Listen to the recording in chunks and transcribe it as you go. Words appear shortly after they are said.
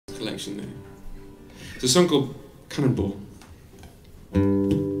collection there. It's a song called Cannonball.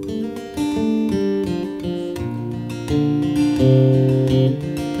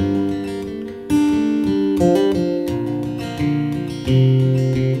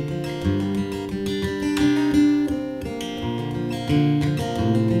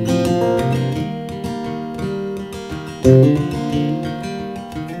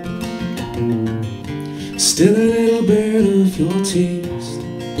 Still a little bit of your taste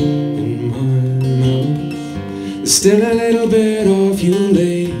in my mouth. There's still a little bit of you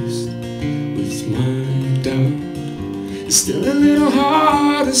laced with my doubt. It's still a little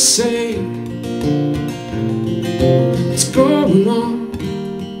hard to say what's going on.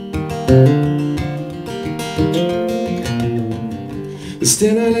 There's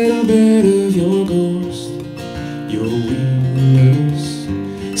still a little bit of your ghost, your weakness.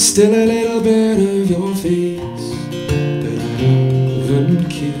 Still a little bit of your face that I haven't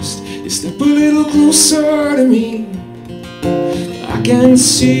kissed. You step a little closer to me, I can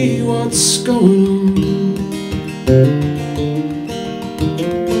see what's going on.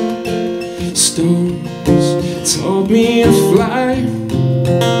 Stones taught me to fly,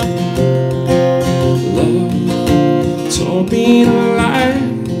 love taught me to lie,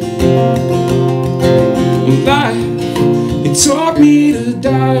 life it taught me to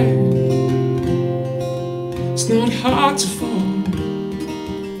die. It's not hard to fall,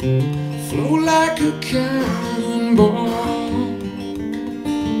 flow like a cannonball.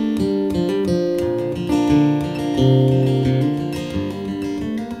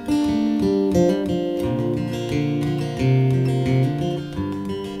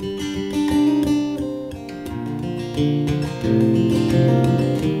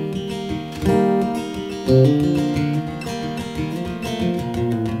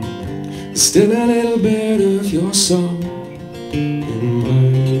 Still a little bit of your song in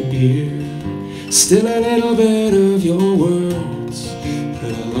my ear. Still a little bit of your words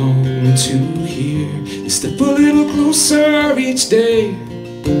that I long to hear. You step a little closer each day,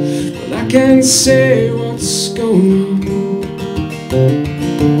 but I can't say what's going on.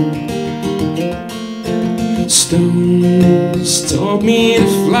 Stones taught me to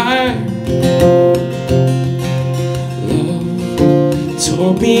fly,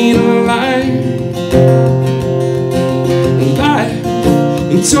 taught me to lie, life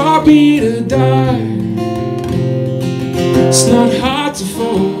and taught me to die. It's not hard to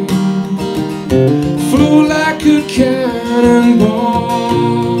fall, flow like a cannonball.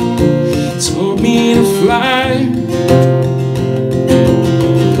 Taught me to fly,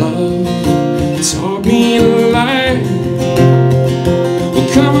 love taught me to lie. Well,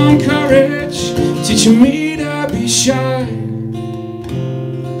 come on, courage, teaching me to be shy.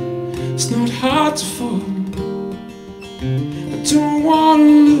 It's not hard to fall, I don't want to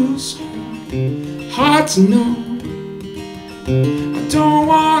lose her, hard to know. I don't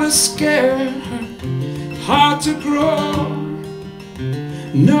want to scare her, hard to grow.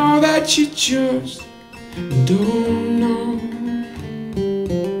 Know that you just don't know.